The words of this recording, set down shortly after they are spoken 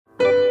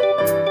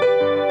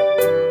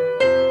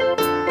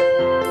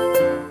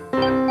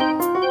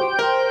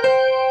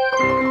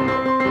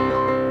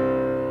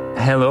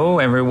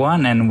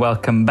and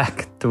welcome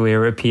back to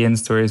European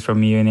Stories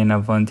from Union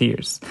of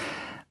Volunteers.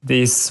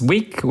 This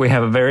week we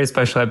have a very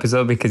special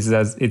episode because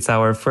it's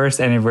our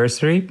first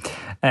anniversary,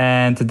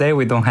 and today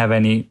we don't have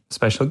any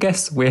special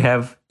guests. We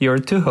have your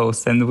two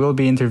hosts and we'll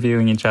be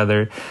interviewing each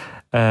other.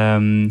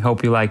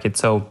 Hope you like it.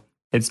 So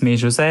it's me,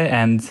 Jose,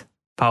 and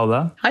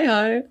Paula.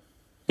 Hi.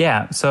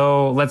 Yeah,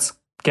 so let's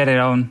get it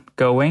on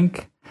going.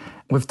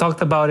 We've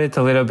talked about it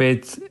a little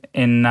bit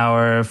in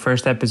our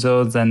first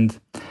episodes and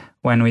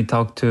when we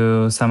talked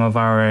to some of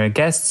our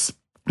guests.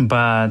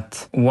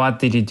 But what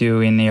did you do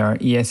in your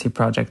ESC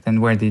project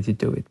and where did you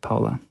do it,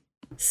 Paula?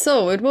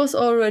 So it was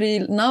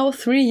already now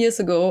 3 years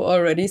ago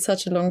already,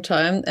 such a long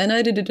time. And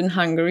I did it in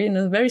Hungary in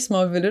a very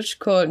small village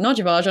called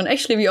Nagyvarjon.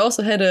 Actually, we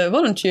also had a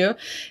volunteer,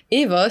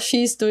 Eva.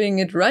 She's doing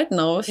it right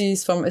now.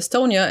 She's from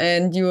Estonia.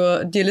 And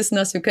your dear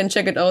listeners, you can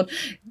check it out.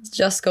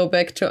 Just go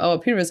back to our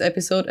previous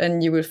episode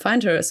and you will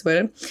find her as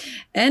well.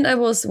 And I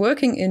was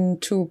working in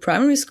 2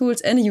 primary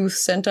schools and a youth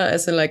center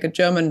as a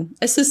German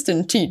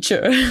assistant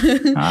teacher.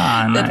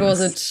 Nice. That was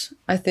it,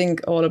 I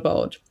think, all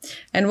about.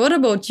 And what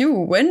about you?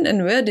 When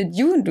and where did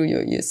you do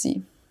your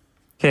ESC?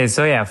 Okay,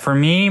 so yeah, for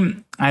me,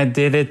 I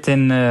did it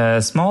in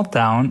a small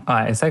town.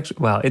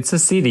 It's a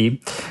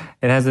city.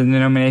 It has the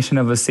denomination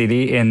of a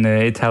city in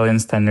Italian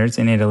standards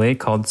in Italy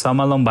called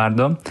Somma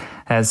Lombardo.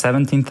 Has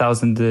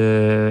 17,000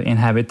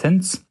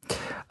 inhabitants.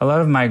 A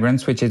lot of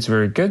migrants, which is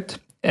very good,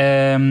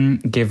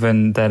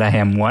 given that I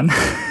am one.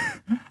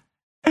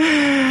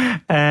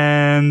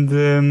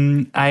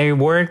 And I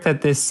worked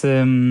at this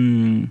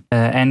NGO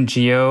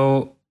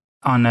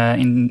on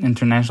an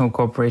international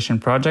cooperation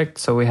project.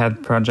 So we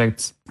had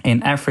projects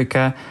in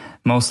Africa,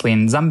 mostly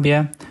in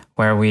Zambia,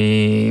 where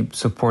we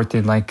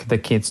supported the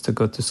kids to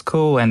go to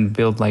school and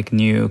build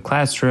new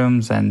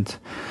classrooms and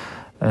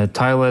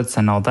toilets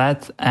and all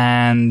that.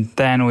 And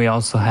then we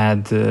also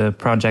had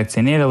projects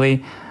in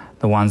Italy,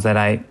 the ones that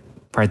I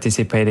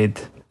participated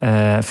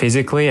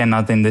physically and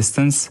not in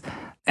distance.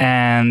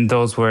 And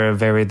those were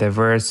very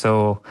diverse.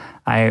 So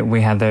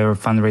we had a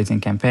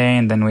fundraising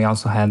campaign. Then we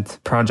also had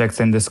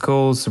projects in the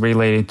schools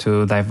related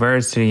to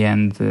diversity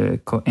and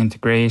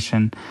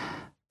integration.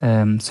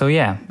 So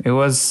yeah, it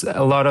was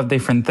a lot of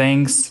different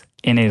things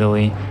in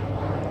Italy.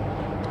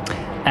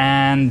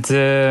 And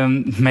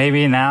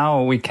maybe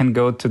now we can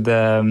go to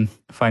the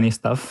funny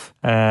stuff.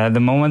 The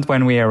moment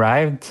when we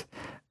arrived,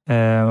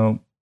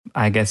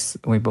 I guess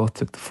we both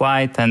took the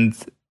flight. And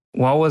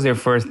what was your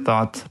first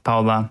thought,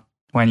 Paula,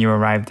 when you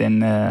arrived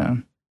in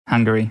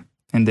Hungary,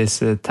 in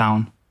this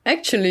town?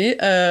 Actually,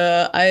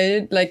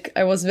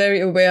 I was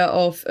very aware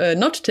of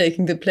not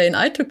taking the plane.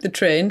 I took the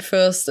train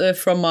first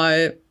from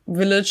my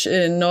village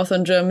in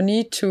northern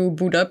Germany to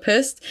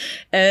Budapest,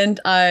 and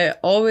I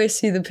always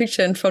see the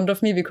picture in front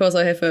of me because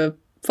I have a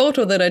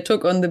photo that I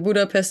took on the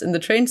Budapest in the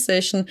train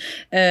station,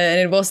 and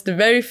it was the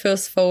very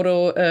first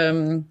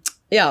photo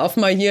of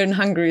my year in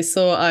Hungary.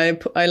 So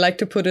I like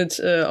to put it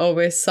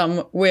always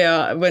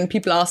somewhere when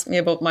people ask me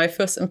about my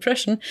first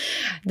impression.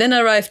 Then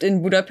I arrived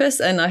in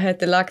Budapest and I had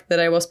the luck that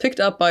I was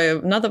picked up by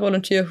another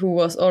volunteer who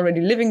was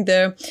already living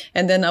there.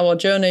 And then our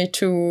journey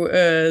to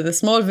the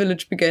small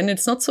village began.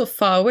 It's not so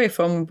far away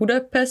from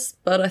Budapest,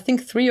 but I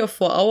think 3 or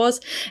 4 hours.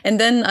 And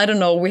then, I don't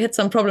know, we had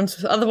some problems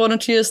with other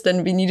volunteers.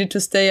 Then we needed to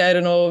stay,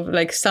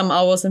 some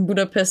hours in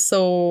Budapest.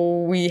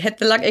 So we had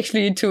the luck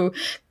actually to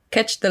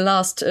catch the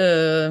last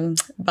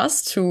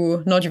bus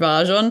to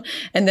Nagyvarjon,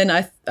 and then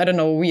I don't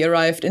know, we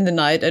arrived in the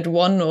night at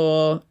 1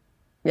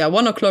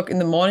 o'clock in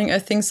the morning, I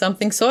think,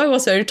 something. So I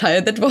was very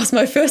tired. That was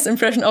my first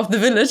impression of the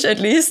village, at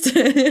least.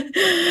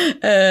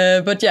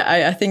 But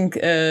yeah, I think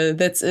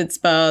it's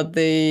about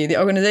the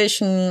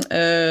organization.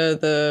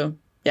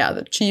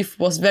 The chief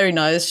was very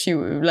nice. She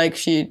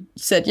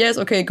said, yes,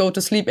 okay, go to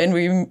sleep and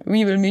we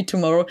will meet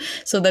tomorrow.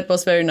 So that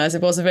was very nice.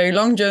 It was a very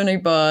long journey,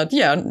 but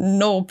yeah,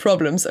 no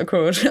problems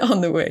occurred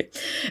on the way.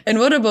 And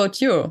what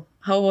about you?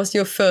 How was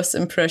your first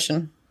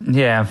impression?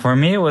 Yeah, for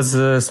me, it was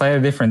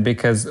slightly different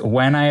because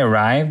when I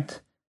arrived,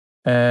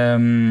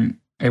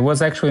 it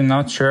was actually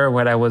not sure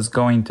where I was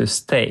going to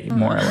stay,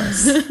 more or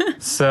less.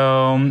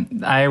 So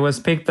I was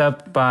picked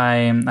up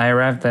I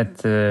arrived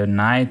at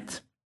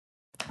night.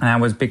 And I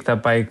was picked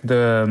up by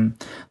the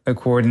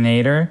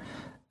coordinator,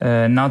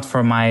 not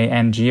for my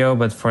NGO,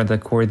 but for the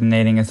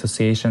coordinating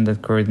association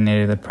that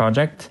coordinated the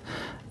project.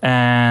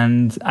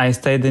 And I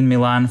stayed in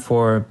Milan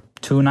for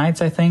 2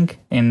 nights, I think,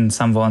 in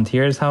some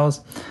volunteer's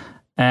house.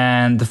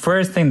 And the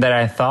first thing that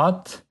I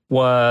thought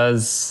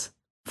was,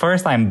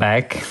 first, I'm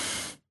back.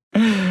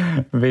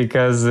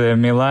 Because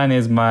Milan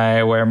is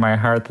where my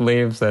heart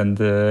lives and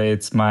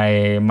it's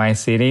my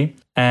city.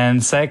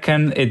 And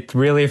second, it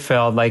really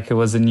felt like it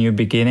was a new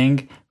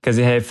beginning because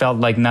it felt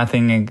like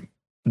nothing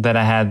that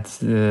I had.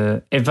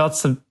 It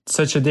felt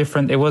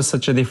it was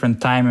such a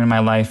different time in my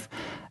life,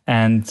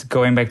 and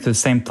going back to the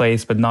same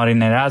place, but not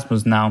in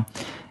Erasmus now,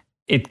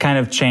 it kind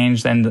of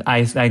changed, and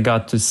I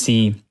got to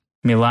see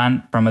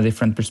Milan from a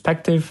different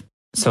perspective.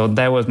 So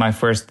that was my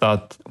first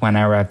thought when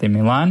I arrived in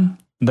Milan.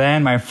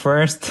 Then my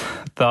first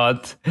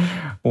thought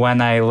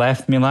when I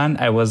left Milan,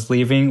 I was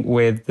leaving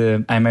with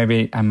I'm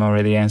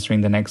already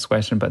answering the next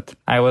question, but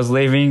I was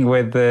living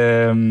with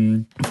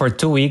for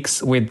 2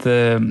 weeks with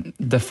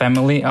the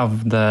family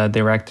of the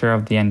director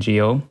of the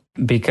NGO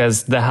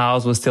because the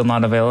house was still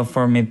not available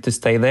for me to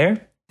stay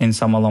there in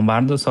Sommo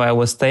Lombardo. So I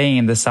was staying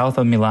in the south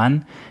of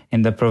Milan,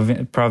 in the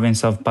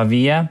province of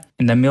Pavia,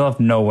 in the middle of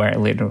nowhere,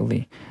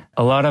 literally.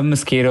 A lot of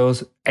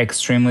mosquitoes,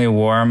 extremely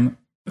warm,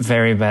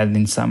 very bad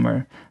in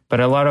summer, but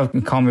a lot of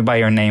Call Me By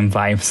Your Name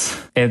vibes.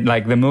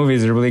 The movie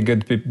is a really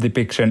good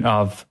depiction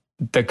of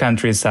the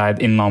countryside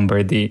in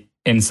Lombardy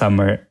in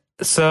summer.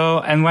 So,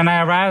 and when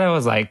I arrived, I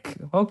was like,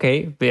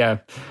 okay, yeah.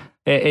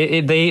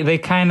 They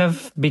kind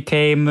of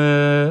became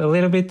a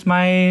little bit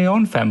my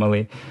own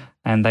family.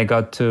 And I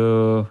got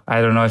to,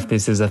 I don't know if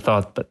this is a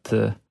thought, but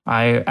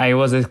I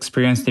was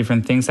experiencing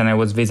different things, and I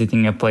was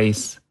visiting a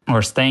place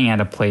or staying at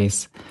a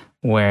place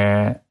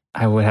where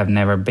I would have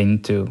never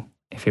been to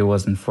if it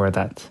wasn't for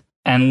that.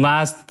 And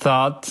last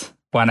thought,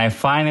 when I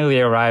finally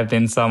arrived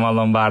in Sommo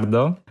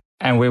Lombardo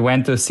and we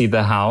went to see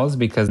the house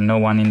because no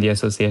one in the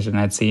association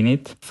had seen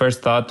it,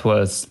 first thought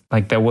was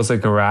like there was a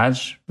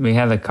garage. We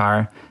had a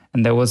car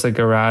and there was a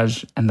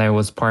garage and I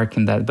was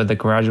parking that, but the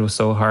garage was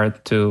so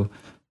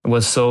it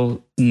was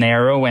so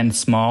narrow and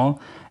small,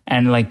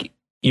 and like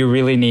you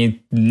really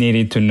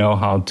needed to know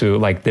how to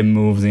like the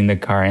moves in the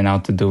car and how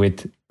to do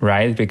it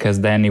right,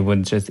 because then it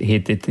would just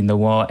hit it in the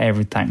wall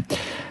every time.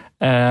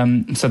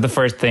 So the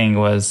first thing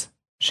was,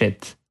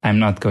 shit, I'm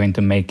not going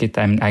to make it.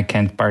 I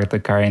can't park the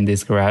car in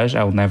this garage.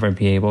 I'll never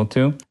be able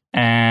to.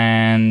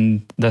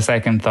 And the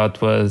second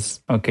thought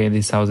was, okay,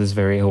 this house is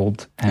very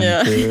old. And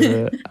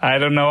I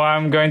don't know how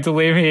I'm going to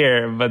live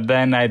here. But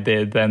then I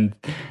did. And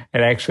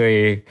it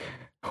actually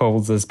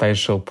holds a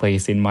special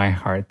place in my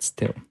heart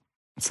still.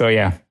 So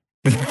yeah.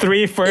 The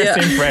 3 first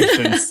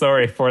impressions.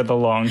 Sorry for the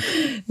long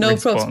No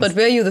response. props. But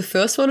were you the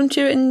first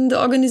volunteer in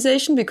the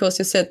organization? Because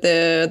you said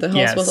the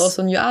house was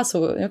also new.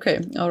 So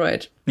okay, all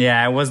right.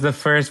 Yeah, I was the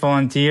first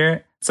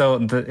volunteer. So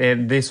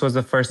this was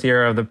the first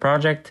year of the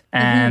project,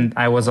 and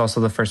I was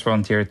also the first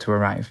volunteer to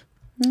arrive.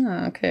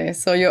 Okay,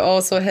 so you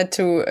also had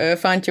to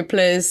find your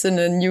place in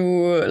a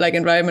new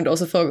environment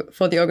also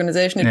for the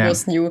organization. It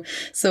was new,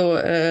 so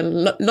a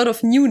lot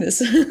of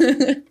newness.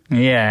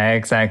 Yeah,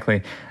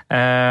 exactly.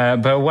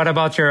 But what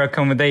about your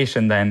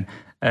accommodation then?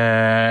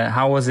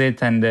 How was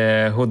it, and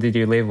who did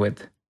you live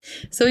with?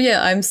 So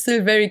yeah, I'm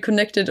still very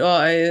connected, or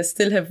I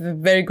still have a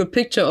very good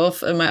picture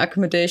of my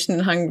accommodation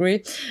in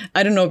Hungary.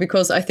 I don't know,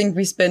 because I think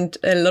we spent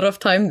a lot of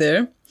time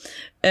there.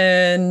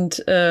 And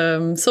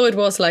so it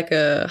was like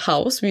a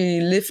house.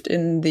 We lived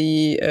in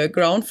the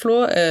ground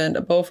floor, and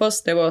above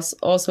us there was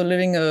also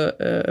living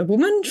a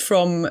woman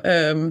from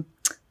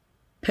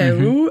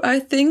Peru, I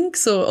think.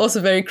 So also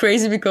very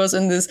crazy, because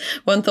in this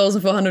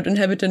 1,400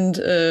 inhabitant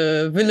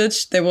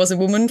village, there was a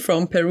woman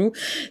from Peru.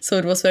 So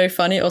it was very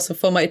funny also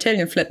for my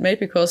Italian flatmate,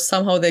 because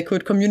somehow they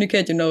could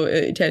communicate,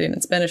 Italian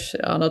and Spanish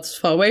are not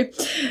far away.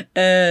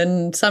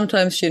 And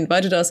sometimes she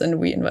invited us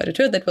and we invited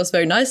her. That was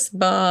very nice.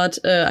 But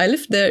I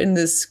lived there in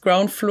this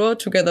ground floor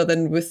together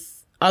then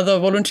with other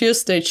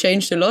volunteers. They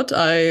changed a lot.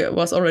 I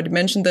was already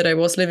mentioned that I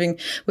was living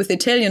with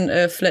Italian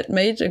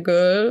flatmate, a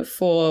girl,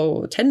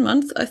 for 10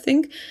 months, I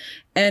think.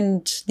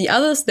 And the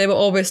others, they were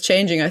always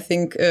changing, I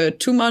think,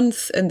 2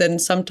 months and then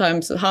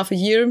sometimes half a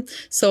year.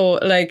 So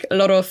like a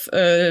lot of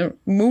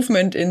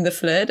movement in the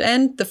flat,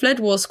 and the flat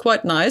was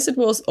quite nice. It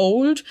was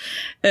old.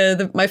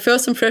 My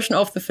first impression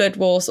of the flat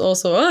was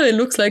also, it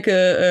looks like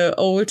a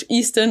old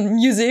Eastern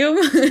museum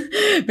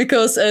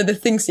because the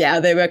things,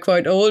 they were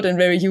quite old and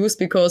very used,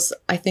 because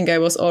I think I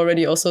was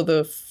already also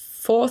the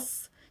 4th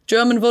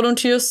German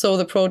volunteers, so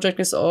the project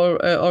is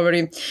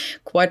already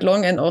quite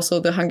long, and also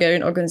the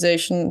Hungarian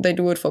organization, they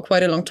do it for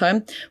quite a long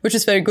time, which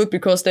is very good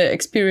because they're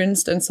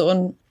experienced and so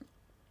on.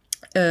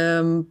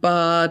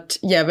 But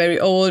yeah, very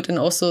old, and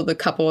also the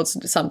cupboards,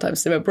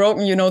 sometimes they were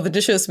broken, the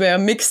dishes were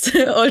mixed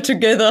all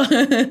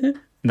together.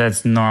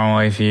 That's normal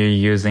if you're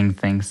using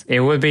things.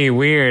 It would be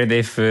weird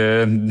if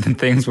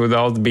things would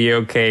all be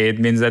okay. It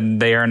means that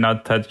they are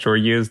not touched or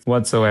used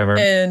whatsoever.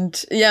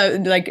 And yeah,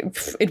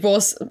 it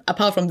was,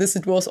 apart from this,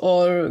 it was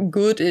all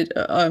good.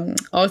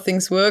 All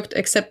things worked,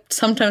 except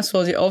sometimes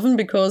for the oven,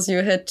 because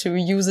you had to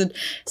use it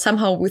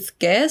somehow with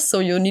gas. So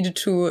you needed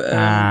to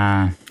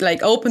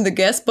open the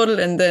gas bottle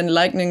and then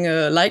lighting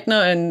a lighter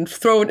and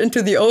throw it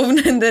into the oven,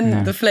 and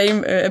then the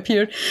flame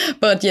appeared.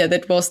 But yeah,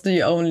 that was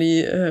the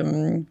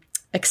only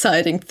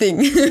exciting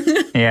thing.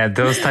 Yeah,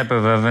 those type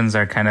of ovens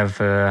are kind of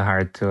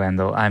hard to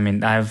handle. I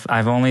mean, I've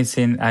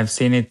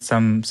seen it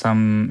some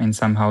in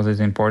some houses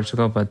in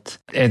Portugal, but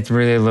it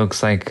really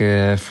looks like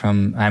it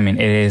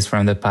is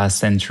from the past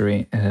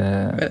century.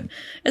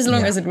 As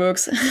long as it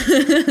works.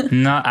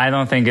 No, I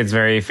don't think it's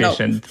very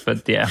efficient,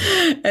 but yeah.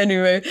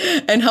 Anyway,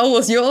 and how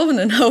was your oven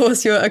and how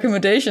was your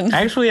accommodation?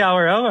 Actually,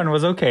 our oven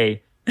was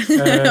okay.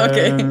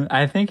 Okay.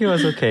 I think it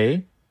was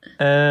okay.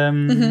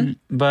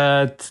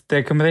 But the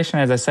accommodation,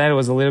 as I said,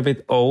 was a little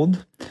bit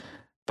old.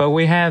 But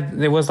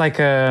there was like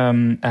a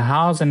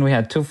house, and we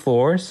had 2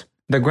 floors.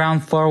 the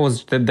ground floor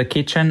was the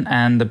kitchen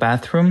and the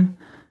bathroom.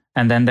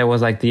 And then there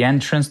was like the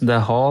entrance, the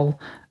hall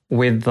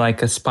with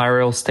like a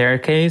spiral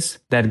staircase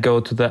that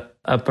go to the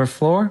upper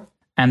floor.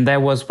 And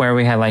that was where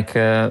we had like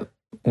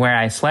where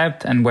I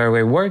slept and where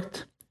we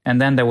worked.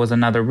 And then there was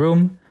another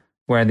room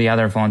where the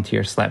other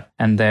volunteers slept.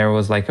 And there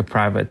was like a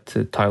private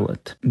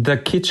toilet. The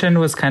kitchen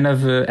was kind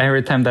of,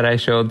 every time that I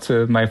showed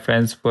to my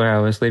friends where I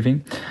was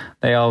living,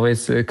 they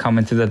always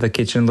commented that the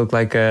kitchen looked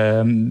like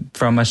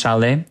from a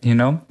chalet, you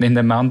know, in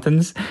the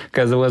mountains,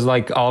 because it was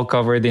like all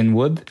covered in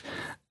wood.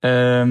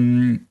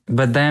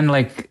 But then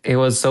like it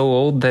was so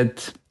old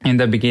that in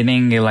the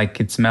beginning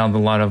it smelled a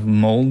lot of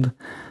mold,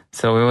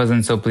 so it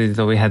wasn't so pleasant,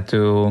 so we had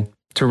to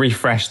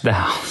refresh the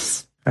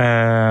house.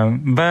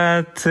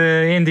 But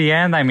in the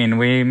end, I mean,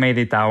 we made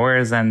it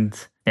ours, and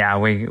yeah,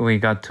 we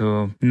got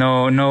to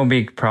no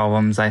big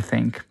problems, I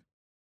think.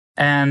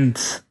 And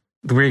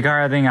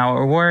regarding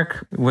our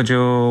work, would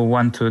you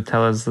want to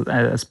tell us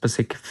a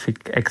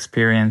specific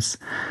experience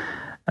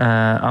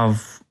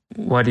of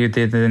what you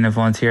did in a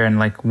volunteer and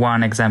like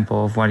one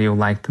example of what you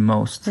liked the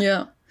most?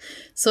 Yeah.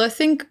 So I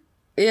think,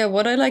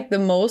 what I like the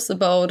most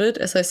about it,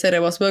 as I said,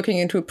 I was working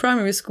in 2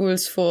 primary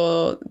schools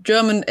for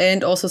German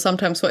and also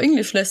sometimes for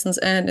English lessons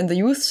and in the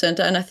youth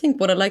center. And I think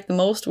what I liked the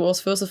most was,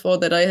 first of all,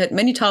 that I had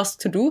many tasks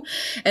to do,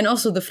 and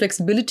also the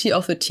flexibility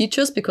of the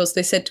teachers, because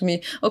they said to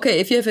me, okay,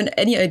 if you have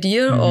any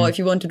idea or if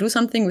you want to do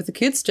something with the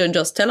kids, then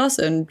just tell us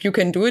and you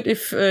can do it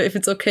if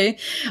it's okay.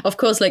 Of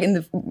course, like in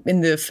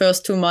the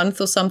first 2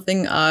 months or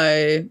something,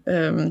 I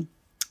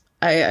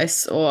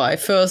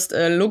first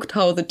looked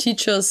how the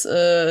teachers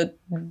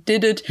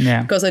did it,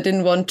 because I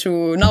didn't want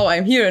to, now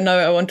I'm here and now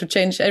I want to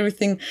change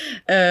everything,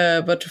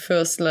 but to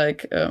first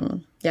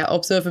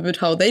observe a bit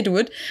how they do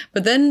it.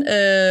 But then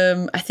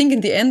I think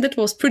in the end that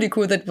was pretty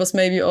cool. That was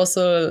maybe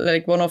also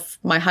like one of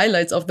my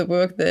highlights of the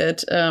work,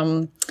 that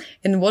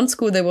in one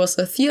school there was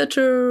a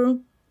theater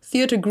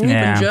group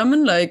in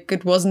German. Like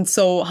it wasn't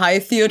so high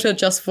theater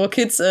just for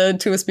kids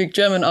to speak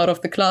German out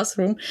of the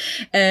classroom.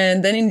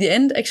 And then in the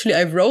end, actually,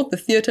 I wrote the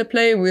theater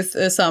play with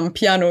some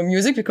piano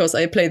music, because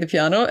I play the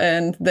piano.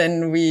 And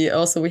then we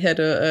had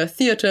a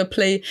theater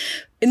play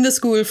in the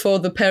school for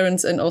the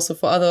parents and also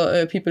for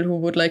other people who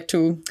would like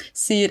to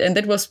see it. And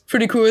that was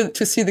pretty cool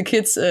to see the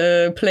kids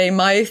play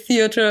my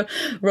theater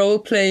role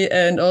play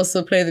and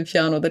also play the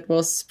piano. That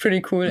was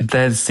pretty cool.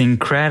 That's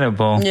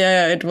incredible.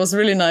 Yeah, it was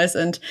really nice.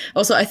 And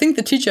also I think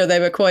the teacher, they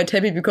were quite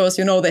happy, because,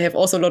 you know, they have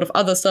also a lot of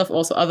other stuff,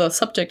 also other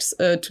subjects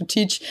to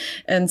teach.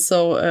 And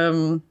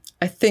so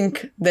I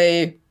think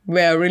they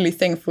were really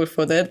thankful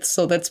for that.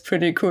 So that's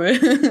pretty cool.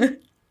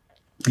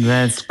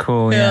 That's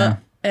cool, yeah.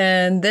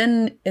 And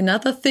then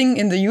another thing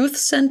in the youth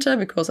center,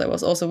 because I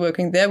was also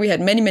working there, we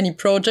had many, many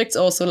projects,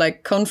 also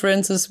like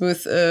conferences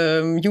with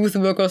youth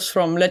workers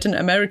from Latin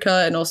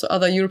America and also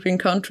other European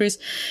countries.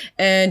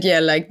 And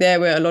like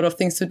there were a lot of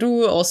things to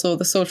do, also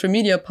the social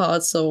media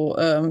part. So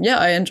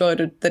I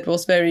enjoyed it. That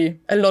was a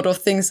lot of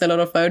things, a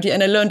lot of variety.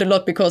 And I learned a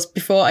lot, because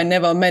before I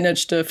never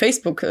managed a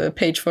Facebook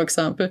page, for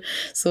example.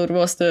 So it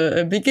was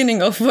the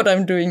beginning of what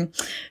I'm doing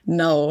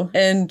now.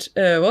 And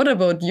what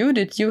about you?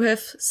 Did you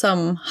have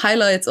some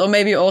highlights, or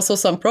maybe also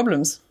some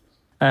problems?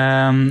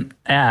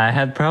 I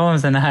had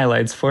problems and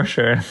highlights for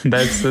sure.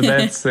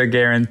 That's a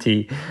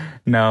guarantee.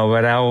 No,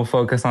 but I will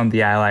focus on the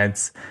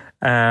highlights.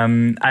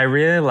 I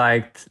really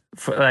liked,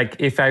 like,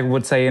 if I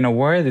would say in a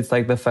word, it's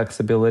like the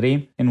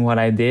flexibility in what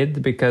I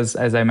did, because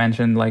as I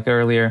mentioned like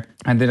earlier,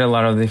 I did a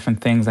lot of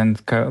different things,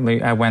 and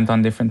currently I went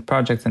on different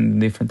projects and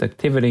different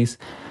activities.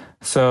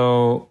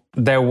 So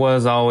there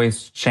was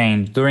always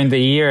change. During the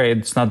year,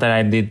 it's not that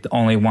I did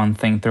only one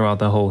thing throughout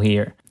the whole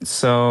year.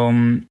 So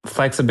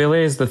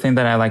flexibility is the thing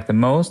that I like the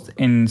most.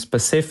 In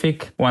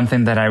specific, one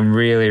thing that I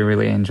really,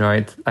 really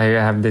enjoyed, I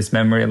have this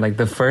memory, like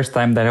the first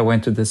time that I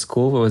went to the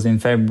school, it was in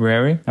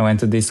February. I went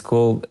to this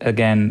school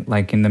again,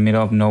 like in the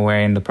middle of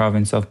nowhere in the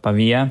province of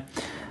Pavia.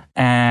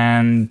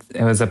 And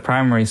it was a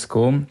primary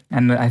school.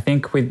 And I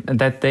think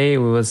that day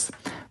we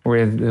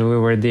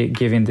were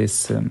giving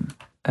this...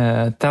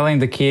 telling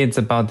the kids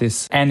about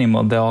this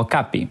animal, the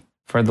okapi.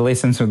 For the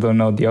listeners who don't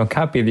know the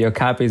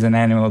okapi is an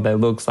animal that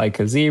looks like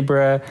a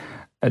zebra,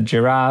 a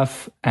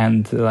giraffe,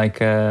 and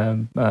like a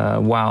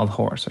wild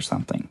horse or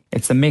something.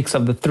 It's a mix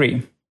of the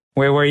three.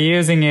 We were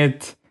using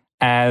it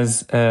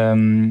as,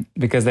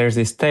 because there's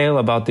this tale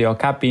about the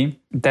okapi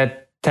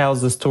that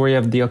tells the story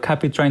of the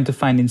okapi trying to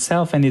find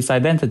himself and his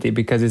identity,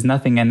 because he's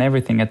nothing and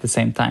everything at the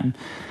same time.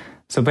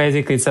 So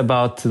basically it's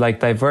about like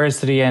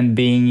diversity and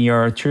being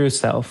your true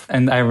self.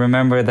 And I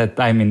remember that,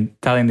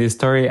 telling this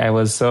story, I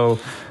was so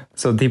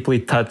deeply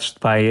touched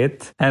by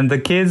it. And the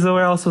kids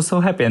were also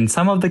so happy. And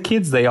some of the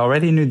kids, they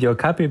already knew the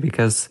okapi,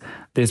 because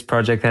this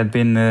project had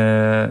been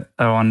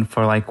on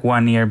for like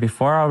 1 year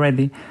before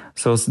already.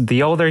 So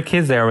the older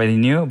kids, they already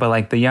knew, but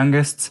like the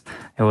youngest,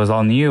 it was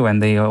all new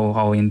and they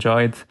all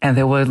enjoyed. And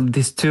there were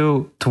these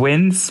 2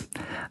 twins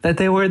that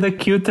they were the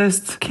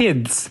cutest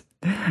kids.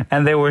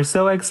 And they were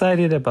so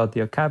excited about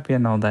the Okapi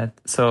and all that.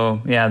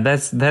 So yeah,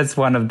 that's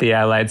one of the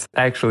highlights.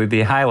 Actually,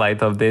 the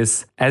highlight of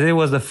this, as it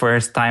was the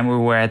first time we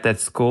were at that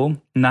school,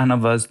 none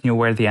of us knew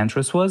where the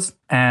entrance was,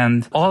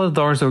 and all the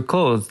doors were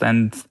closed,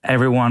 and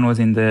everyone was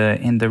in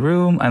the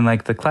room and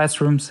like the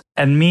classrooms.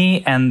 And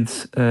me and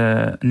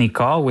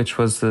Nicole, which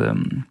was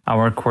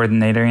our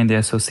coordinator in the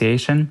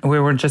association, we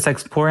were just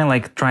exploring,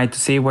 like trying to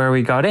see where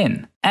we got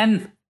in.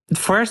 And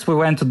first we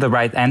went to the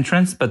right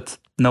entrance, but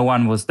no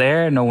one was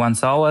there. No one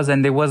saw us.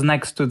 And it was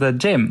next to the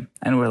gym.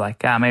 And we're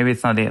like, maybe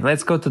it's not it.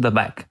 Let's go to the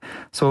back.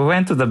 So we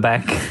went to the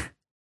back.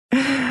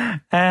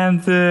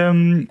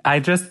 And I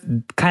just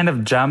kind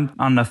of jumped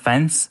on the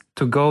fence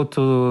to go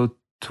to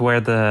where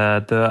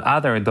the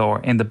other door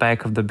in the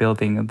back of the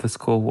building of the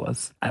school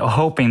was,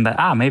 hoping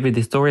that, maybe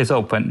this door is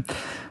open.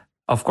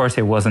 Of course,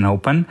 it wasn't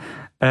open.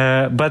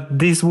 But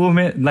this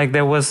woman, like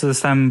there was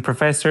some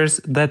professors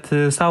that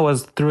saw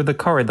us through the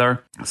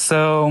corridor.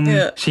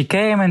 So she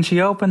came and she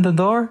opened the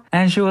door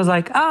and she was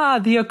like,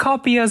 the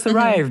Okapi has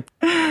arrived.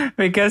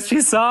 Because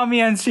she saw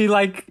me and she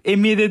like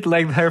immediately,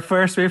 like her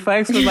first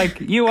reflex was like,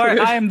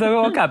 I am the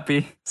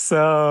Okapi.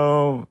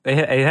 So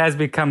it has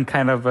become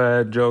kind of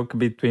a joke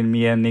between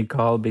me and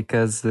Nicole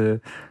because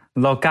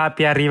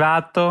L'Okapi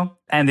arrivato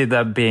ended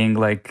up being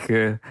like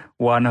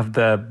one of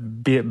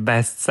the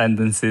best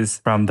sentences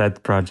from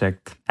that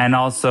project. And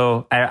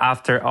also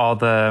after all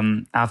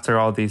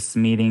these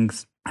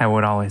meetings, I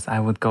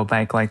would go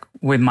back like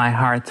with my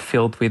heart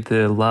filled with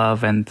the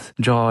love and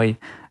joy.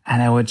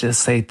 And I would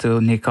just say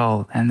to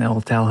Nicole, and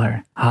I'll tell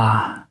her,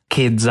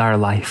 kids are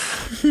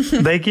life.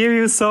 They give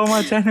you so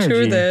much energy.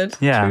 True that.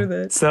 Yeah. True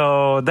that.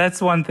 So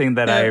that's one thing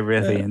that I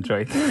really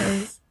enjoyed.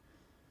 Yes.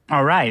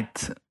 All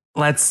right.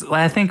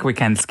 I think we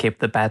can skip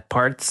the bad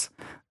parts.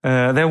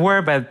 There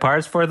were bad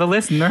parts for the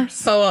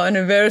listeners. Our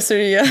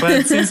anniversary, yeah.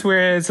 But since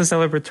it's a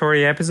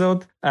celebratory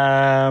episode,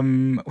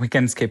 we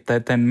can skip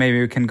that. And maybe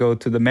we can go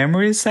to the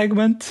memories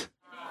segment.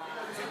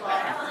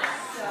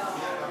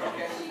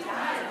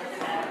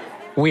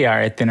 We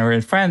are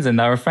itinerant friends, and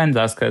our friends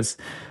ask us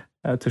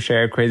to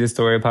share a crazy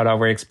story about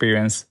our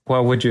experience.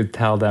 What would you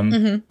tell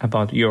them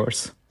about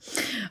yours?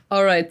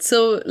 All right.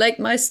 So like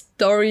my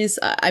stories,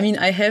 I mean,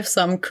 I have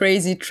some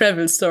crazy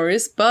travel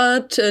stories,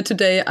 but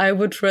today I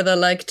would rather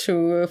like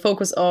to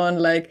focus on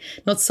like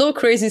not so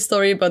crazy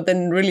story, but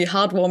then really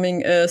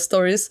heartwarming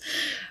stories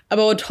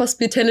about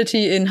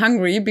hospitality in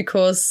Hungary,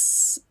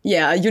 because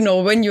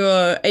when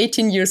you're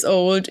 18 years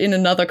old in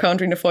another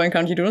country, in a foreign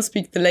country, you don't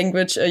speak the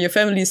language, your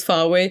family is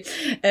far away,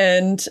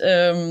 and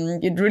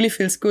it really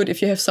feels good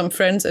if you have some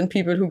friends and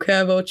people who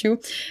care about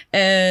you.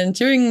 And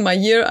during my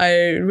year,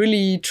 I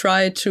really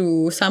tried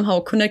to somehow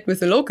connect with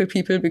the local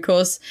people,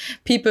 because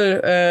people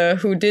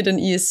who did an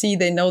ESC,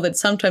 they know that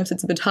sometimes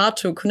it's a bit hard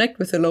to connect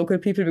with the local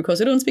people because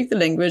you don't speak the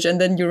language,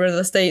 and then you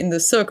rather stay in the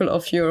circle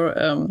of your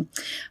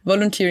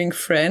volunteering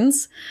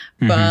friends.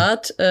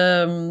 But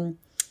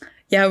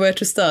where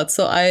to start?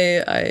 So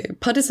I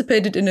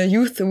participated in a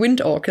youth wind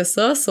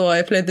orchestra. So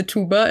I played the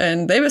tuba,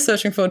 and they were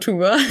searching for a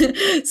tuba.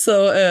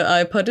 So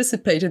I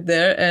participated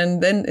there.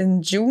 And then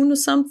in June or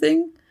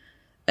something,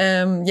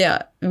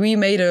 we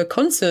made a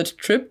concert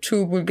trip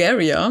to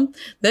Bulgaria.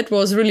 That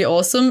was really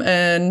awesome.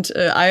 And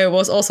I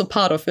was also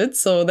part of it.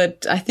 So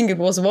that I think it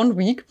was 1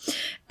 week.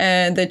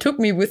 And they took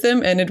me with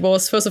them. And it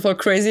was, first of all,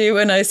 crazy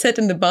when I sat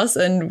in the bus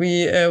and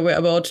we were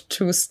about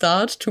to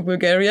start to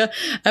Bulgaria.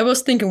 I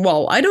was thinking,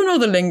 wow, I don't know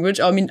the language.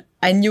 I mean,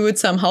 I knew it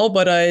somehow,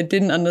 but I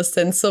didn't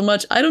understand so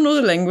much. I don't know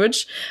the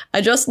language.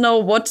 I just know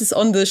what is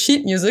on the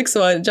sheet music.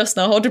 So I just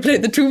know how to play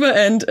the tuba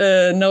and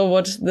know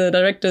what the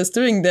director is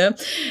doing there.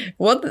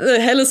 What the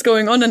hell is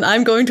going on? And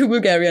I'm going to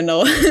Bulgaria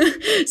now.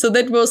 So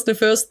that was the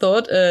first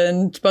thought.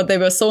 But they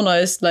were so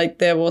nice. Like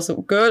there was a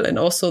girl, and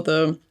also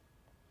the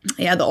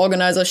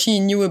organizer, she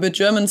knew a bit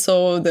German,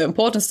 so the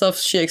important stuff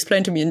she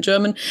explained to me in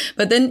German.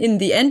 But then in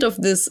the end of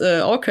this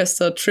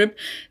orchestra trip,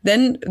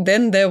 then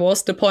there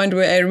was the point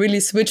where I really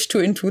switched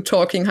into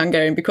talking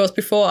Hungarian, because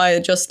before I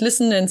just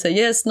listened and say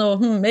yes, no,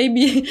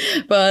 maybe,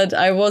 but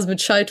I was a bit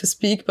shy to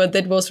speak. But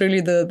that was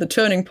really the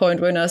turning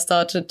point when I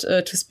started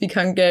to speak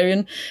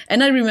Hungarian.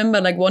 And I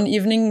remember like one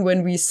evening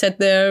when we sat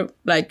there,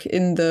 like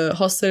in the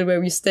hostel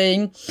where we're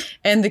staying,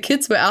 and the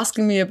kids were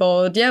asking me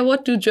about,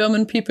 what do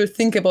German people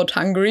think about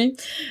Hungary?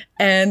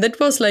 And that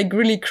was like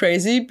really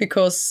crazy,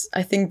 because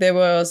I think there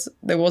was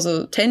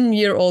a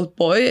 10-year-old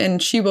boy, and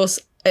he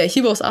was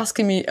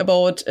asking me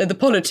about the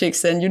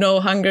politics, and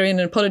Hungarian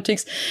and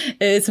politics,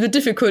 it's a bit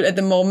difficult at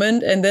the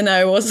moment. And then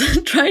I was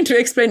trying to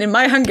explain in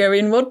my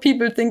Hungarian what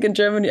people think in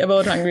Germany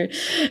about Hungary,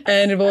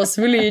 and it was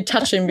really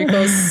touching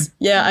because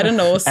I don't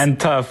know, and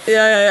tough.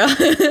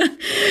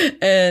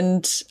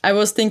 And I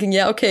was thinking,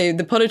 okay,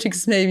 the politics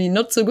is maybe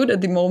not so good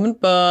at the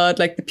moment, but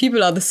like the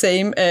people are the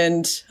same,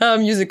 and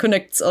music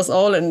connects us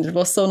all, and it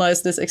was so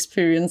nice, this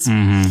experience.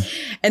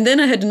 And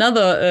then I had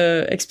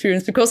another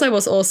experience, because I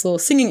was also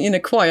singing in a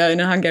choir, in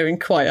a Hungarian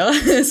choir.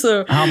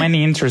 So how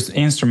many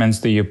instruments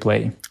do you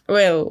play?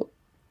 Well,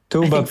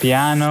 tuba,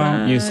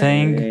 piano, you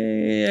sang?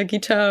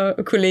 guitar,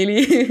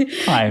 ukulele.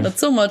 5. Not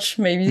so much,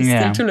 maybe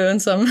still to learn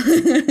some.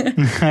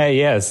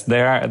 Yes,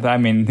 there are. I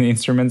mean, the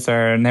instruments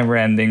are never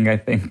ending, I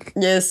think.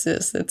 Yes,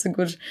 it's a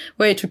good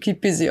way to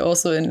keep busy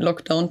also in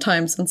lockdown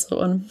times and so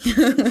on.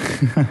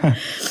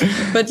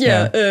 But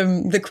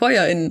the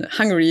choir in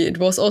Hungary, it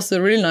was also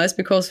really nice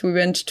because we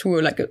went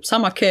to like a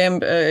summer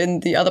camp in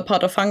the other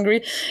part of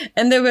Hungary,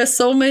 and there were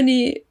so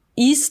many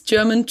East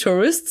German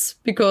tourists,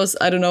 because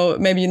I don't know,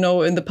 maybe you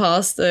know, in the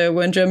past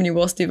when Germany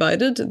was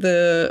divided,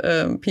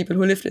 the people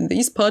who lived in the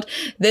east part,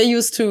 they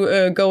used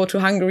to go to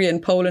Hungary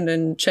and Poland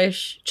and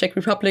Czech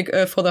Republic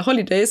for the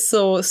holidays.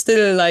 So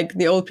still, like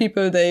the old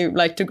people, they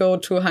like to go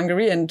to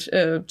Hungary and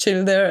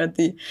chill there at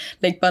the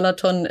Lake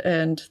Balaton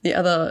and the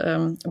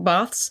other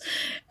baths.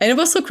 And it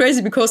was so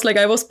crazy because like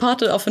I was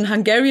part of an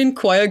Hungarian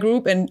choir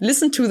group and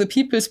listened to the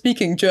people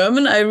speaking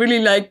German. I really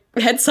like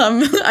had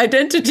some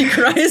identity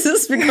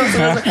crisis because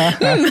I was like,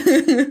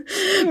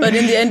 but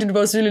in the end it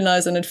was really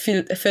nice, and it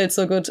felt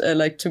so good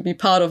like to be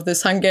part of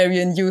this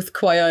Hungarian youth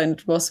choir, and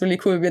it was really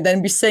cool. And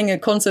then we sang a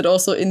concert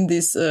also in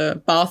this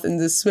bath, in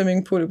this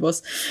swimming pool. It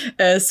was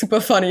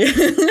super funny.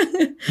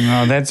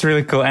 No, that's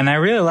really cool. And I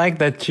really like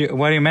that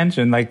what you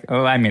mentioned, like,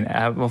 I mean,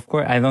 of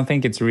course, I don't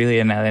think it's really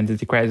an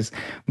identity crisis,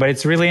 but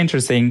it's really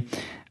interesting.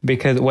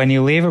 Because when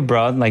you live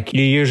abroad, like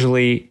you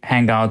usually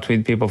hang out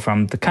with people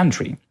from the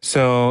country.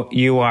 So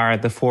you are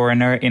the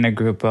foreigner in a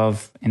group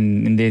of,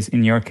 in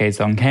your case,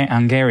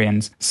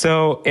 Hungarians.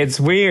 So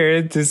it's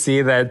weird to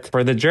see that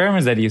for the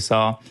Germans that you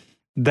saw,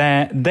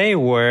 that they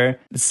were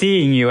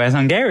seeing you as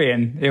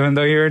Hungarian, even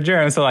though you're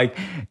German. So like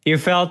you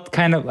felt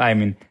kind of, I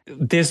mean,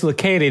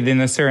 dislocated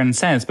in a certain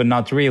sense, but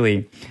not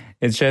really.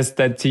 It's just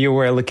that you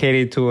were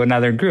allocated to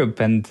another group,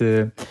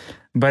 and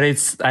but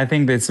I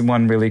think that's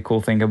one really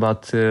cool thing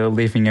about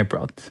living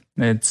abroad.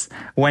 It's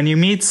when you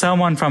meet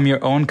someone from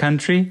your own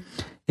country,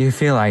 you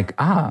feel like,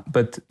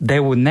 but they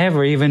would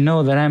never even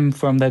know that I'm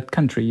from that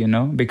country, you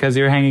know, because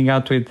you're hanging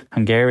out with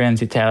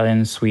Hungarians,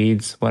 Italians,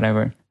 Swedes,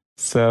 whatever.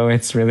 So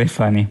it's really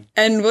funny.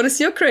 And what is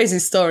your crazy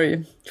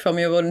story from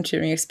your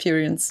volunteering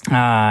experience?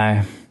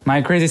 My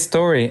crazy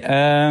story.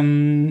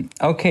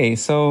 Okay,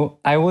 so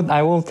I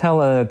will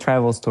tell a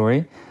travel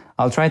story.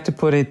 I'll try to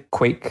put it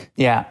quick.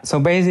 Yeah. So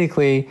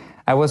basically,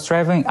 I was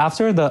traveling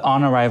after the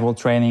on-arrival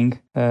training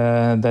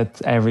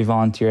that every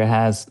volunteer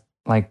has,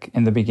 like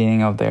in the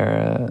beginning of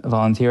their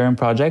volunteering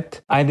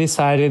project. I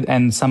decided,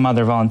 and some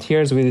other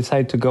volunteers, we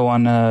decided to go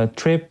on a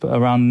trip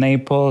around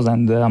Naples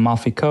and the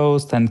Amalfi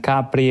Coast and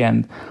Capri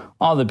and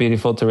all the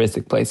beautiful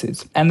touristic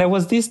places. And there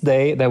was this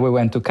day that we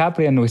went to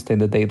Capri and we stayed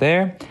the day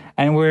there.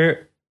 And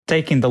we're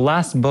taking the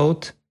last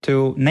boat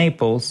to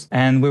Naples,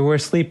 and we were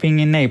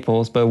sleeping in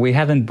Naples, but we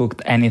hadn't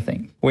booked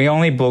anything. We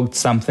only booked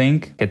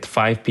something at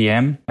 5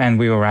 p.m. and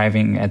we were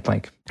arriving at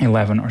like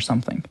 11 or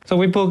something. So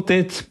we booked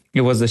it.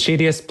 It was the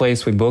shittiest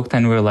place we booked,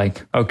 and we were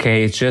like,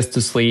 okay, it's just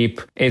to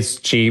sleep. It's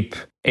cheap.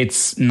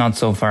 It's not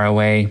so far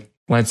away.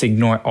 Let's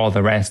ignore all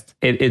the rest.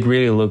 It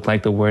really looked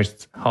like the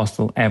worst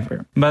hostel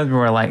ever. But we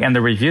were like, and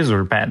the reviews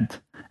were bad.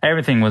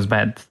 Everything was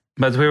bad.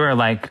 But we were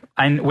like,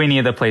 we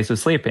need a place to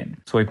sleep in.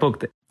 So we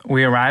booked it.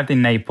 We arrived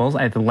in Naples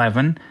at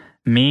 11,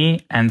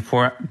 me and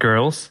 4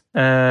 girls, 2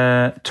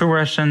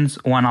 Russians,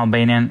 1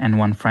 Albanian and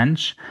 1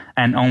 French,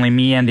 and only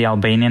me and the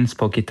Albanian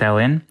spoke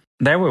Italian.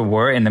 There we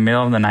were in the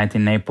middle of the night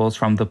in Naples,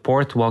 from the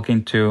port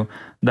walking to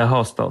the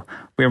hostel.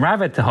 We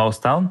arrived at the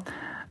hostel,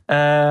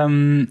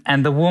 and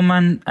the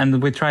woman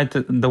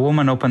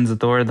opens the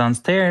door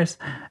downstairs,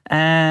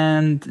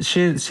 and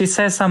she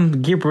says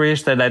some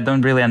gibberish that I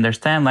don't really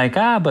understand, like,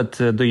 but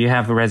do you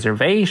have a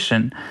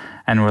reservation?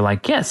 And we're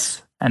like,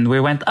 yes. And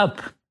we went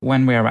up.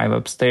 When we arrive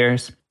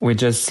upstairs, we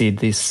just see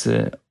this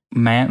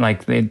man,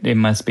 like it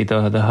must be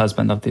the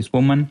husband of this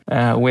woman,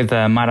 with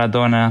a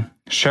Maradona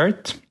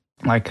shirt,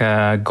 like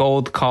a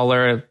gold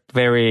collar,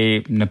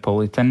 very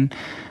Neapolitan.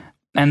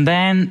 And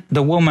then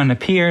the woman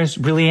appears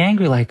really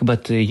angry, like,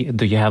 but do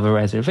you have a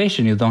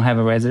reservation? You don't have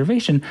a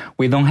reservation.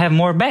 We don't have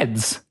more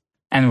beds.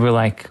 And we're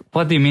like,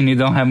 what do you mean you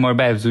don't have more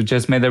beds? We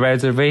just made a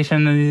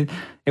reservation. And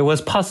it was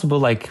possible,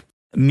 like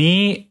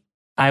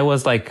I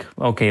was like,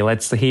 okay,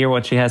 let's hear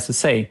what she has to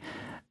say.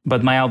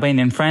 But my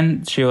Albanian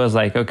friend, she was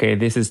like, okay,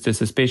 this is too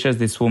suspicious.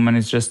 This woman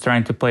is just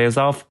trying to play us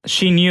off.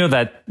 She knew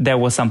that there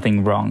was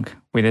something wrong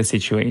with the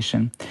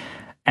situation.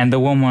 And the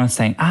woman was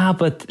saying,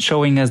 but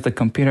showing us the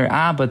computer,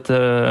 but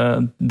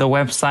the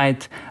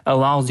website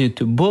allows you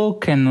to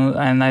book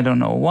and I don't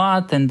know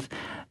what. And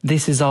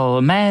this is all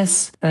a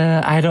mess.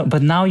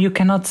 But now you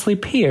cannot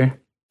sleep here.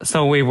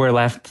 So we were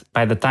left,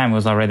 by the time it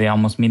was already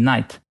almost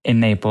midnight in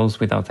Naples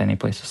without any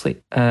place to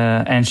sleep.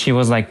 And she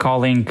was like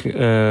calling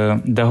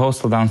the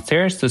hostel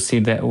downstairs to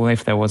see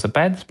if there was a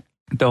bed.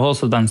 The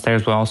hostel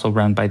downstairs was also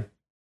run by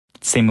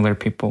similar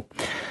people.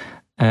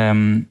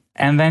 And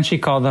then she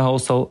called the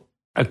hostel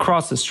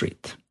across the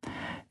street.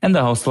 And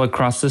the hostel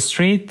across the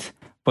street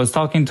was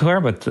talking to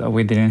her, but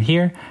we didn't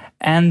hear.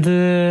 And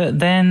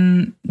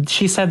then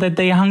she said that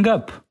they hung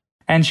up.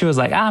 And she was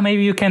like,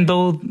 maybe you can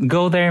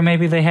go there.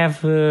 Maybe they have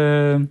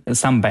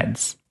some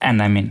beds.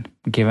 And I mean,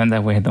 given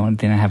that we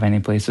didn't have any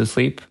place to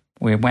sleep,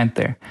 we went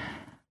there.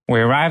 We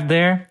arrived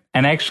there,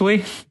 and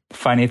actually,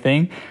 funny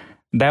thing,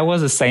 that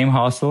was the same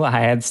hostel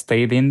I had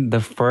stayed in the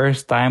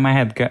first time I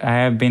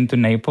had been to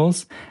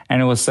Naples,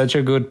 and it was such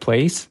a good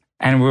place.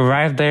 And we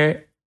arrived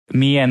there,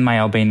 me and my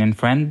Albanian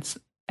friends,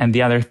 and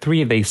the other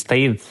three, they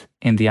stayed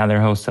in the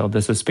other hostel,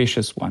 the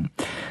suspicious one.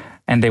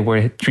 And they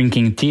were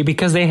drinking tea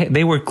because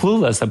they were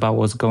clueless about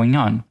what's going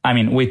on. I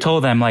mean, we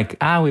told them like,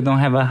 we don't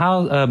have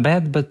a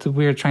bed, but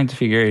we're trying to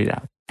figure it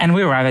out. And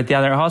we arrived at the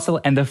other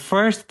hostel, and the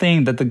first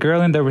thing that the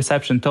girl in the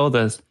reception told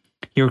us,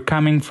 you're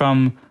coming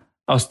from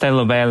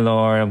Ostello Bello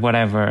or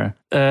whatever.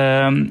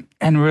 And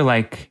we're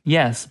like,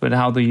 yes, but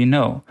how do you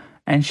know?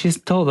 And she's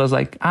told us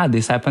like,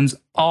 this happens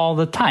all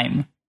the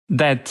time.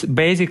 That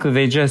basically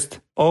they just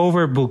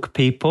overbook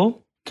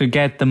people to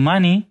get the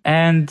money.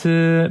 And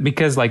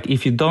because like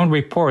if you don't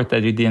report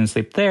that you didn't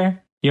sleep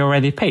there, you're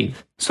already paid.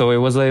 So it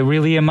was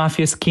really a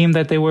mafia scheme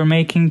that they were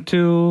making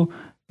to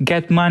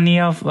get money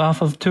off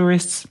of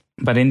tourists.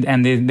 But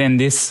then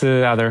this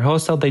other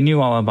hostel, they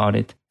knew all about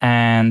it.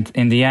 And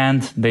in the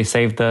end, they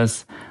saved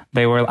us.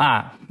 They were,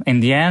 in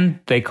the end,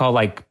 they called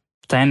like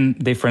 10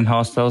 different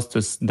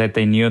hostels that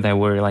they knew that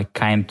were like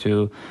kind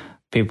to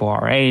people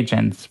our age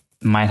and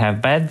might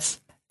have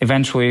beds.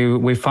 Eventually,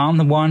 we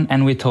found one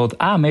and we told,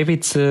 maybe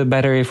it's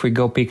better if we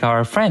go pick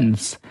our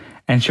friends.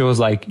 And she was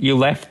like, you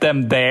left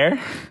them there?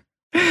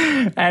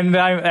 And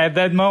at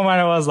that moment,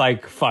 I was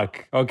like,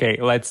 fuck, okay,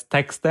 let's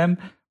text them,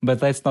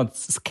 but let's not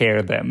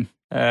scare them.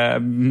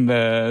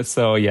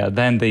 So yeah,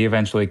 then they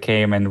eventually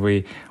came and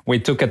we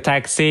took a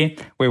taxi.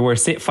 We were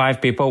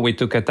 5 people. We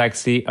took a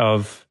taxi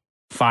of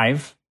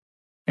 5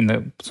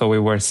 so we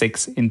were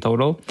 6 in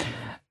total.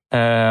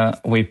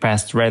 We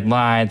passed red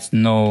lights,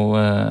 no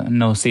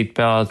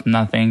seatbelt,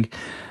 nothing.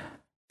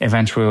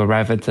 Eventually we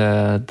arrived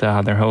at the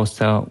other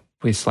hostel.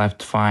 We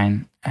slept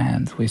fine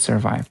and we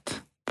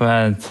survived.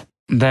 But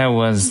that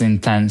was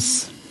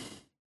intense.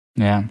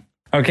 Yeah.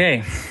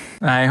 Okay.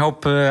 I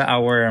hope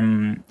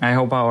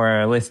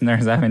our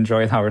listeners have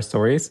enjoyed our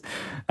stories.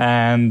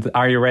 And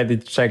are you ready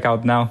to check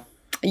out now?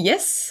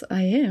 Yes,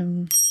 I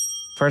am.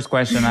 First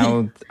question, I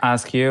would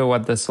ask you,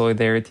 what does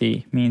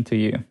solidarity mean to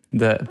you?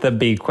 The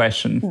big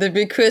question. The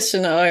big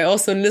question. I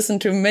also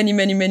listened to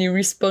many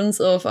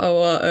responses of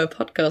our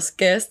podcast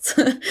guests.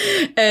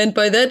 And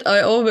by that,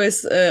 I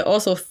always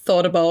also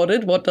thought about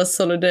it. What does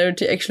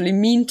solidarity actually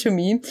mean to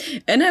me?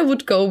 And I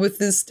would go with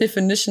this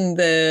definition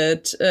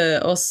that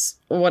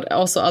what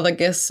also other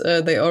guests,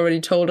 they already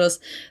told us,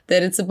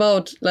 that it's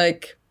about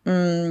like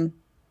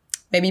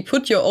maybe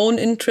put your own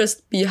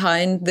interest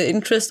behind the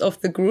interest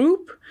of the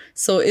group.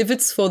 So if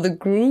it's for the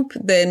group,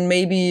 then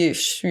maybe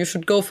you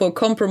should go for a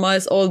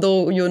compromise,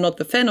 although you're not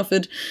the fan of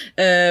it,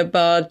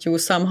 but you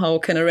somehow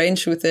can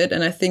arrange with it.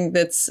 And I think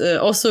that's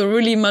also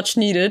really much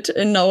needed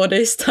in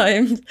nowadays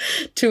time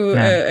to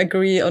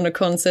agree on a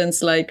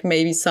consensus. Like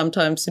maybe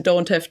sometimes you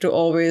don't have to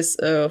always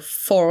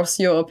force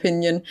your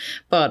opinion,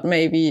 but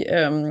maybe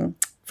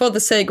for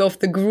the sake of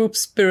the group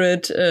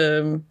spirit,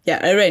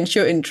 arrange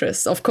your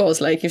interests. Of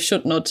course, like you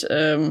should not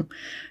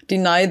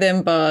deny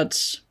them,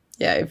 but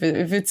yeah,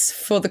 if it's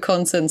for the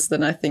consensus,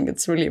 then I think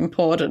it's really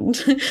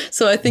important.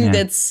 So I think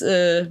that's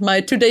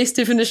my today's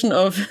definition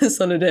of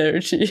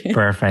solidarity.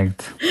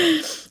 Perfect.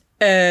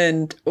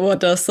 And what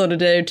does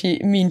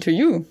solidarity mean to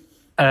you?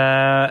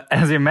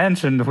 As you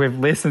mentioned, we've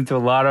listened to a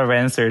lot of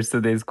answers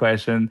to this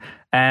question,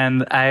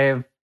 and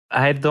I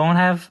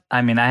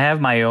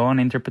have my own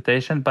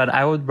interpretation, but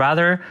I would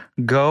rather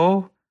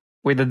go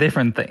with a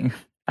different thing.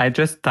 I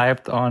just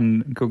typed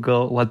on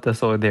Google, what does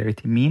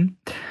solidarity mean?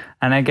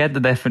 And I got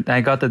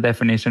the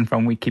definition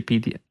from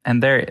Wikipedia,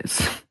 and there it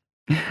is.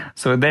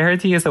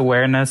 Solidarity is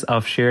awareness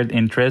of shared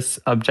interests,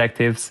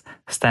 objectives,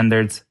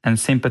 standards, and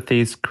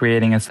sympathies,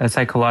 creating a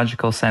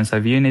psychological sense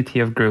of unity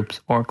of groups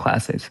or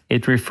classes.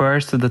 It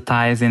refers to the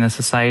ties in a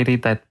society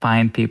that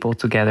bind people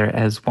together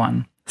as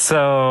one.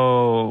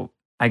 So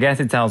I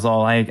guess it tells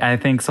all. I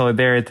think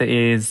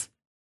solidarity is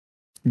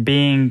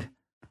being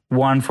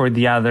one for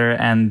the other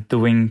and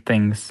doing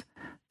things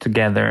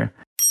together.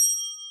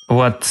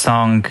 What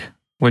song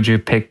would you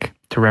pick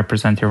to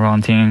represent your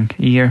volunteering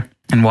year,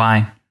 and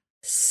why?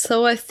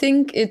 So I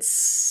think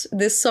it's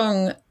this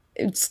song.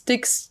 It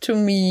sticks to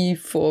me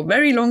for a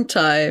very long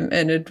time,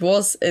 and it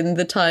was in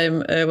the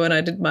time when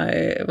I did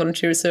my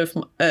volunteer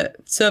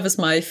service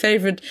my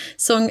favorite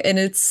song, and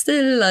it's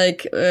still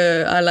like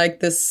I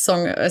like this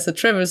song as a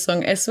travel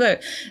song as well.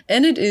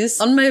 And it is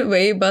On My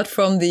Way, but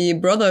from the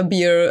Brother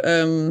Beer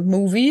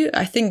movie.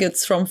 I think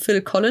it's from Phil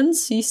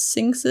Collins. He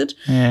sings it,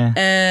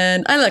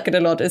 and I like it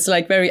a lot. It's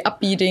like very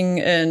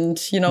upbeating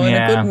and in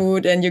a good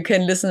mood, and you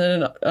can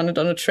listen on it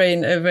on a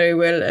train very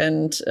well.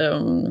 And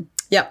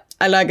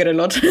I like it a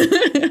lot.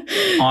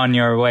 On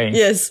Your Way.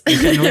 Yes. You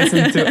can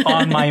listen to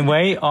On My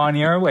Way, On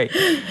Your Way.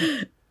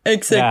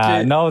 Exactly.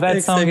 Yeah, no,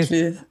 that song is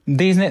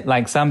Disney,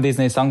 like some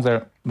Disney songs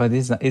are, but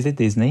is it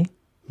Disney?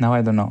 No,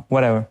 I don't know.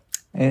 Whatever.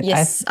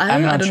 Yes,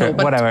 I'm not sure.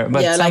 Know, whatever.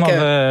 But some of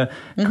the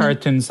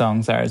cartoon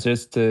songs are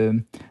just,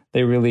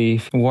 they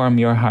really warm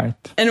your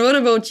heart. And what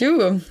about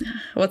you?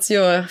 What's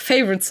your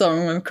favorite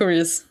song? I'm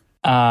curious.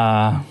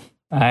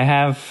 I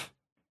have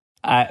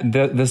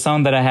the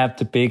song that I have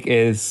to pick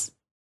is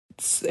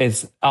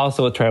it's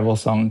also a travel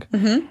song,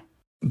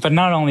 but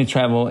not only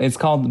travel. It's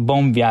called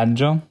Buon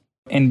Viaggio,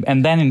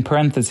 and then in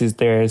parentheses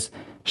there's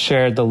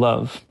Share the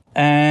Love.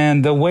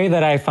 And the way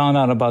that I found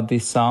out about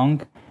this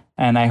song,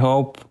 and I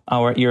hope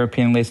our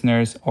European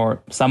listeners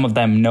or some of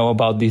them know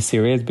about this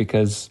series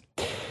because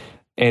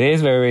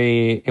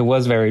it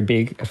was very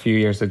big a few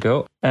years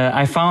ago.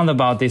 I found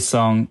about this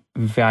song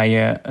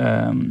via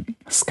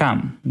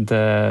Skam,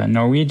 the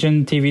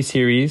Norwegian TV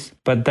series,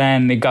 but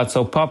then it got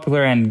so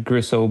popular and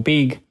grew so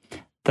big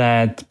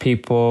that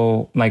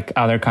people, like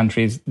other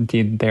countries,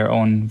 did their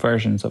own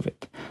versions of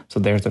it. So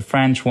there's the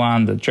French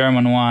one, the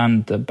German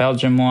one, the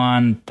Belgian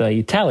one, the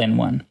Italian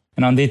one.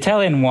 And on the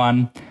Italian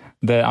one,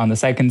 on the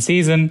second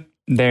season,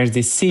 there's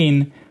this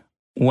scene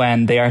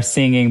when they are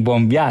singing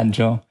Buon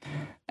Viaggio.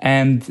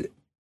 And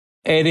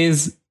it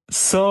is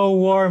so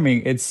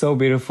warming. It's so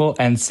beautiful.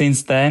 And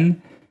since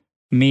then,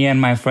 me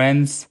and my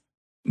friends,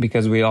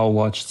 because we all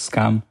watched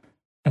Skam,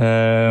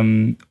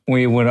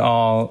 we would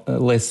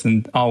always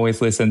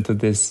listen to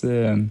this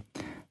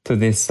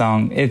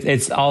song.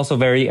 It's also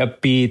very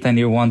upbeat, and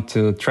you want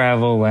to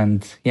travel.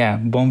 And yeah,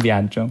 Buon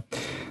Viaggio.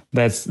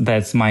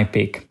 That's my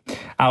pick.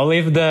 I'll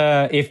leave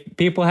if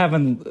people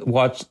haven't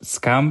watched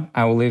Skam,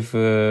 I will leave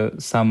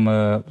some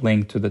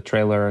link to the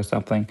trailer or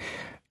something.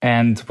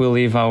 And we'll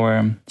leave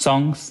our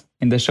songs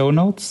in the show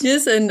notes.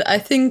 Yes, and I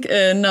think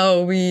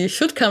now we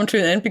should come to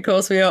an end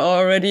because we are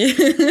already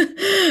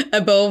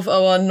above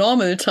our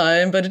normal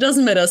time. But it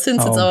doesn't matter.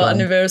 Since it's our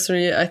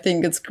anniversary, I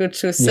think it's good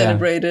to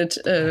celebrate it.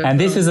 And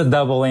this is a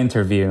double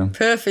interview.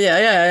 Perfect.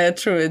 Yeah,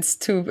 true. It's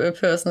two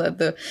persons at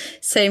the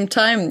same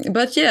time.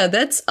 But yeah,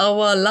 that's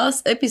our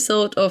last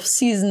episode of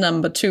season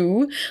number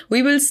 2.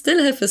 We will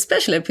still have a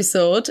special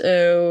episode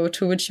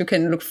to which you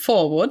can look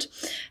forward.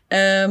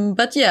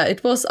 But yeah,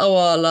 it was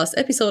our last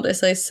episode,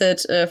 as I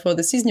said, for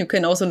the season. You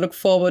can also look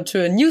forward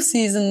to a new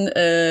season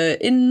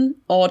in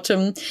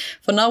autumn.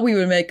 For now, we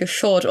will make a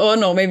short, or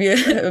no, maybe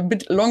a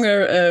bit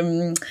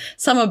longer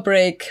summer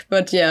break.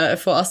 But yeah,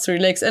 for us to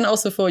relax and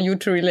also for you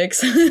to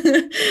relax.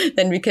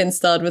 Then we can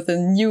start with a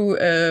new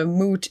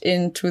mood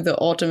into the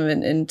autumn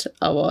and into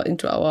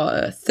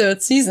our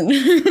third season.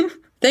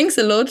 Thanks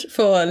a lot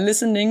for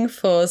listening,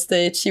 for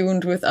stay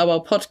tuned with our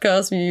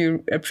podcast.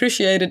 We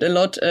appreciate it a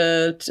lot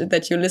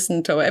that you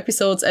listen to our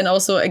episodes. And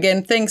also,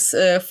 again, thanks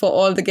for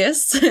all the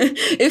guests.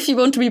 If you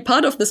want to be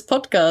part of this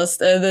podcast,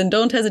 then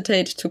don't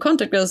hesitate to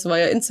contact us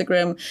via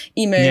Instagram,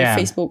 email,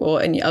 Facebook,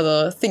 or any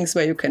other things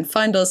where you can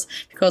find us,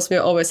 because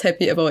we're always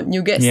happy about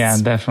new guests. Yeah,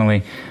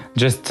 definitely.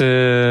 Just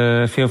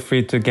feel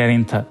free to get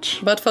in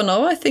touch. But for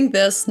now, I think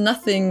there's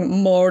nothing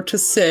more to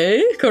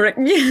say. Correct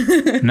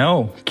me?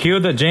 No. Cue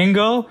the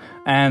jingle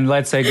and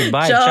let's say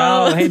goodbye.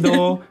 Ciao. Ciao.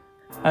 Heido.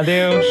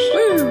 Adeus.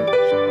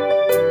 Woo.